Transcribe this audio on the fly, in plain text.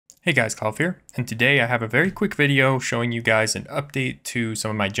Hey guys, Khalif here, and today I have a very quick video showing you guys an update to some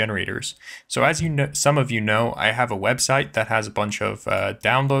of my generators. So as you know, some of you know, I have a website that has a bunch of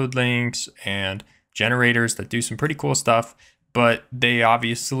download links and generators that do some pretty cool stuff, but they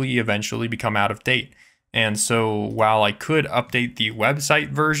obviously eventually become out of date. And so while I could update the website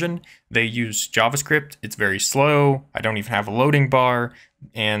version, they use JavaScript. It's very slow. I don't even have a loading bar,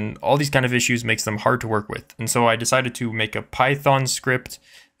 and all these kind of issues makes them hard to work with. And so I decided to make a Python script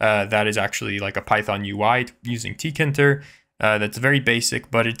that is actually like a Python UI using tkinter. That's very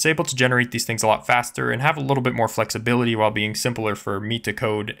basic, but it's able to generate these things a lot faster and have a little bit more flexibility while being simpler for me to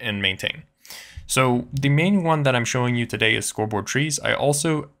code and maintain. So the main one that I'm showing you today is Scoreboard trees. I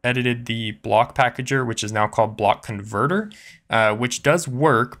also edited the block packager, which is now called block converter, which does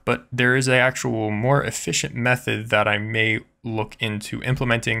work, but there is an actual more efficient method that I may look into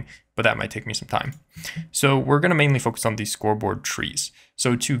implementing, but that might take me some time. So we're going to mainly focus on these Scoreboard trees.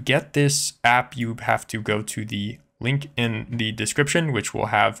 So to get this app, you have to go to the link in the description, which will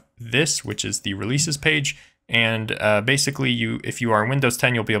have this, which is the releases page. And basically, if you are in Windows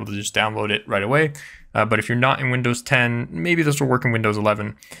 10, you'll be able to just download it right away. But if you're not in Windows 10, maybe this will work in Windows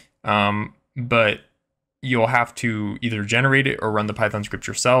 11. But you'll have to either generate it or run the Python script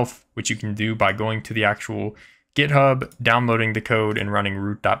yourself, which you can do by going to the actual GitHub, downloading the code and running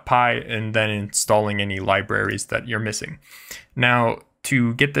root.py, and then installing any libraries that you're missing. Now,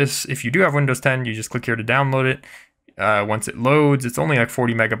 to get this, if you do have Windows 10, you just click here to download it. Once it loads, it's only like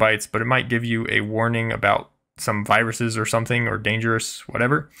 40 megabytes, but it might give you a warning about some viruses or something, or dangerous,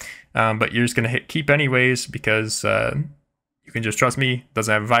 whatever. But you're just going to hit keep anyways, because you can just trust me, it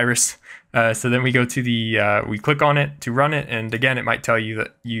doesn't have a virus. So then we go to the, we click on it to run it. And again, it might tell you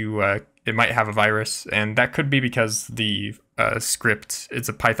that it might have a virus. And that could be because the script, it's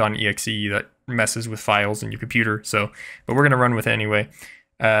a Python exe that messes with files in your computer. So, but we're going to run with it anyway.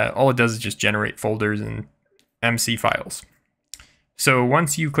 All it does is just generate folders and MC files. So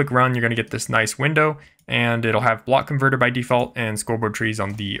once you click run, you're going to get this nice window, and it'll have block converter by default and Scoreboard trees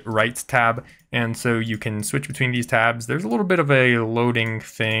on the right tab. And so you can switch between these tabs. There's a little bit of a loading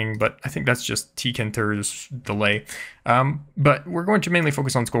thing, but I think that's just tkinter's delay. But we're going to mainly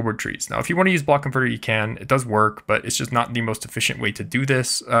focus on Scoreboard trees. Now, if you want to use block converter, you can. It does work, but it's just not the most efficient way to do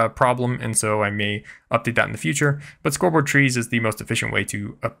this problem. And so I may update that in the future. But Scoreboard trees is the most efficient way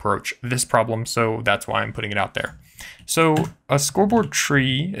to approach this problem. So that's why I'm putting it out there. So a Scoreboard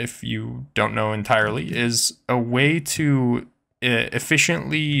tree, if you don't know entirely, is a way to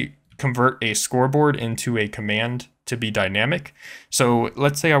efficiently convert a scoreboard into a command to be dynamic. So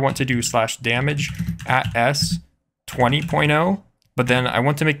let's say I want to do /damage at s 20.0, but then I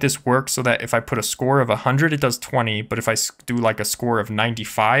want to make this work so that if I put a score of 100, it does 20, but if I do like a score of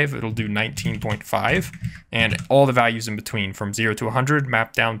 95, it'll do 19.5, and all the values in between from 0 to 100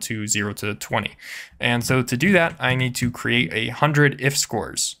 map down to 0 to 20. And so to do that, I need to create 100 if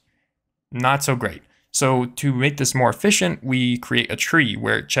scores. Not so great. So to make this more efficient, we create a tree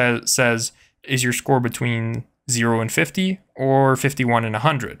where it says, is your score between 0 and 50 or 51 and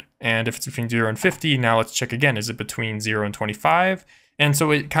 100? And if it's between 0 and 50, now let's check again. Is it between 0 and 25? And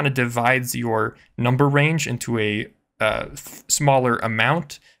so it kind of divides your number range into a smaller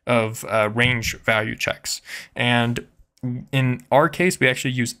amount of range value checks. And in our case, we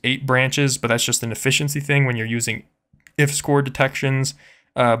actually use 8 branches, but that's just an efficiency thing when you're using if score detections.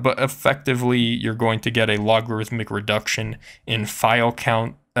 But effectively, you're going to get a logarithmic reduction in file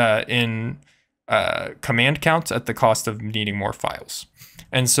count, command counts at the cost of needing more files.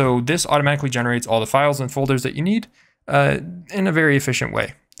 And so this automatically generates all the files and folders that you need in a very efficient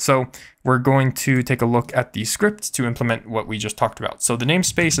way. So we're going to take a look at the script to implement what we just talked about. So the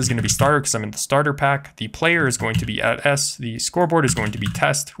namespace is going to be starter because I'm in the starter pack. The player is going to be at S. The scoreboard is going to be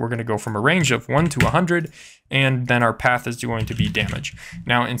test. We're going to go from a range of 1 to 100, and then our path is going to be damage.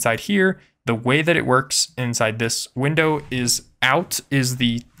 Now inside here, the way that it works inside this window is out is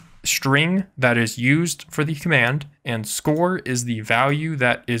the string that is used for the command, and score is the value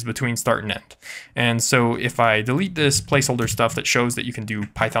that is between start and end. And so if I delete this placeholder stuff that shows that you can do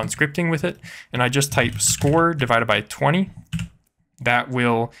Python scripting with it, and I just type score divided by 20, that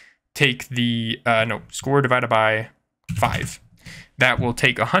will take the, score divided by 5. That will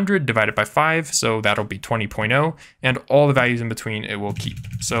take 100 divided by 5, so that'll be 20.0, and all the values in between it will keep.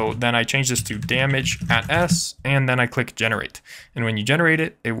 So then I change this to damage at S, and then I click generate. And when you generate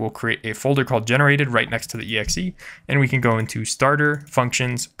it, it will create a folder called generated right next to the exe, and we can go into starter,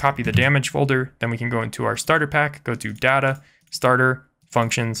 functions, copy the damage folder, then we can go into our starter pack, go to data, starter,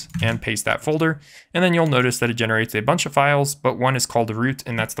 functions, and paste that folder. And then you'll notice that it generates a bunch of files, but one is called root,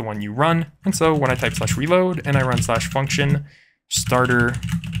 and that's the one you run. And so when I type /reload and I run /function, starter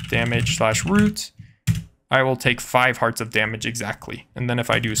damage slash root, I will take 5 hearts of damage exactly. And then if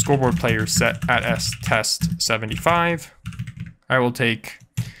I do scoreboard player set at s test 75, I will take,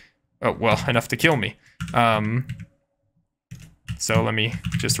 oh, well, enough to kill me. So let me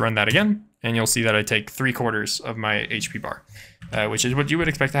just run that again, and you'll see that I take 3/4 of my HP bar, which is what you would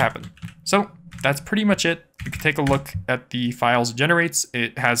expect to happen. So that's pretty much it. You can take a look at the files it generates.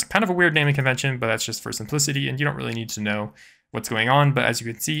 It has kind of a weird naming convention, but that's just for simplicity, and you don't really need to know what's going on. But as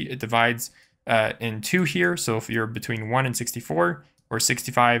you can see, it divides in 2 here. So if you're between 1 and 64, or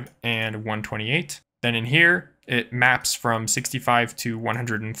 65 and 128, then in here, it maps from 65 to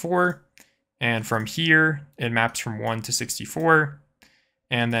 104. And from here, it maps from 1 to 64.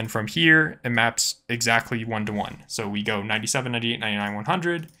 And then from here, it maps exactly 1 to 1. So we go 97, 98, 99,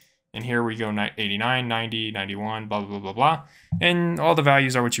 100. And here we go 89, 90, 91, blah, blah, blah, blah, blah. And all the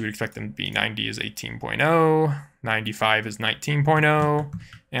values are what you would expect them to be. 90 is 18.0, 95 is 19.0,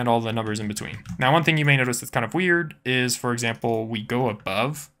 and all the numbers in between. Now, one thing you may notice that's kind of weird is, for example, we go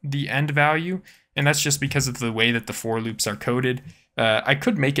above the end value. And that's just because of the way that the for loops are coded. I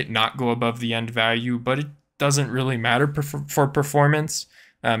could make it not go above the end value, but it doesn't really matter for performance.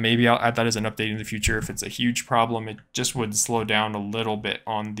 Maybe I'll add that as an update in the future. If it's a huge problem, it just would slow down a little bit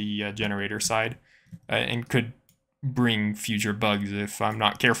on the generator side and could bring future bugs if I'm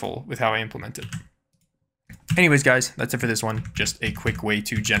not careful with how I implement it. Anyways, guys, that's it for this one. Just a quick way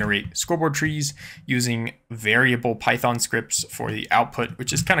to generate scoreboard trees using variable Python scripts for the output,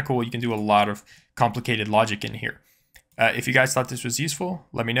 which is kind of cool. You can do a lot of complicated logic in here. If you guys thought this was useful,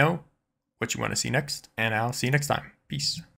 let me know what you want to see next, and I'll see you next time. Peace.